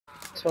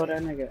tore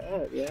that nigga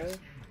up, yeah.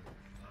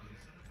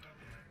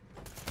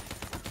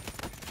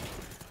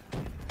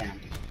 Damn.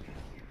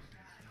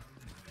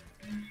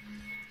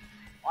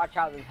 Watch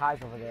out, there's highs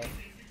over there.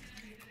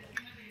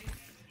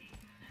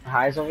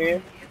 Highs over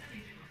here?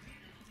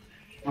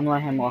 I'm gonna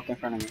let him walk in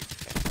front of me.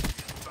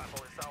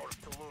 Battle is ours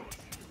to lose.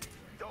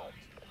 Don't.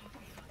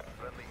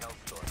 Friendly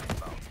Hellstorm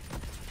inbound.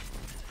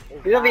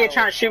 He's over here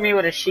trying to shoot me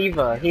with a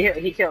Shiva.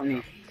 He killed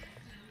me.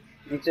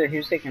 Me too. He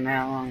was taking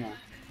that long though.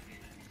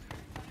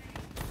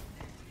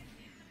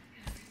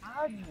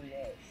 How did you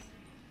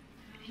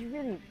miss? You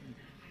really.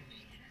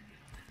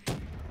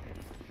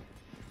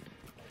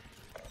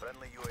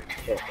 Friendly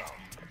UAV Shit. inbound.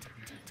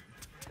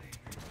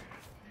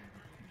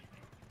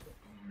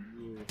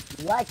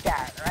 You like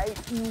that, right?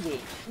 Eat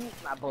it. Eat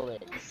my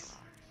bullets.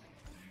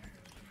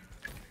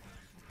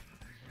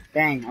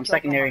 Dang, I'm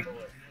secondary.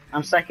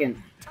 I'm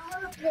second.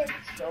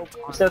 So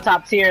I'm still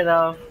top tier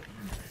though.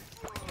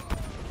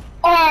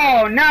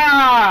 Oh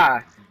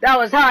nah! That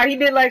was hot. He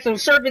did like some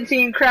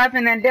serpentine crap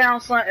and then down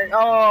slant.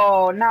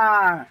 Oh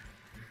nah!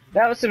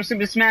 That was some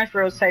Super Smash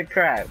Bros type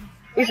crap.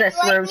 He said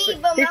swerve.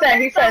 He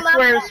said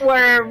swerve,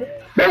 swerve.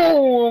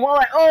 Boom! I'm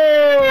like,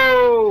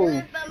 oh!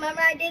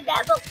 Remember I did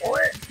that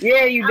before?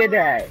 Yeah, you did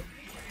that.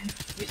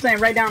 You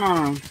slammed right down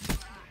on him.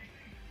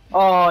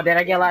 Oh, did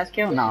I get last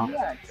kill? No.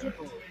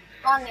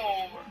 On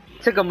it.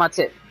 Took him my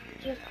tip.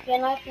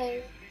 Can I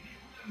play?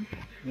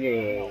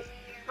 Yeah.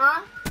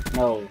 Huh?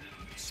 No.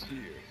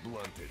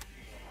 Blunted.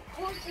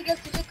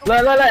 Look,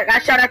 I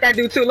shot at that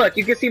dude too. Look,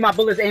 you can see my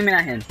bullets aiming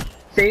at him.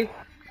 See?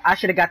 I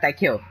should have got that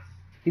kill.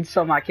 He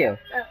stole my kill.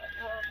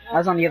 I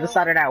was on the other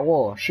side of that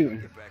wall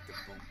shooting.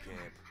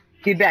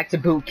 Get back to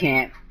boot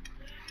camp.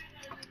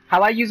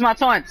 How I use my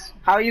taunts?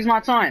 How I use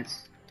my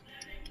taunts?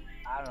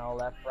 I don't know,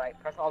 left, right.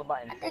 Press all the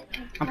buttons.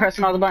 I'm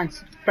pressing all the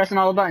buttons. Pressing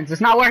all the buttons.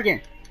 It's not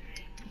working.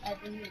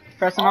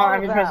 Pressing all,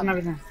 pressing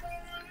everything.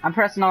 I'm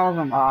pressing all of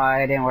them. Oh,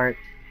 it didn't work.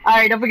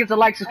 Alright, don't forget to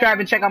like, subscribe,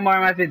 and check out more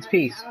of my vids.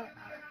 Peace.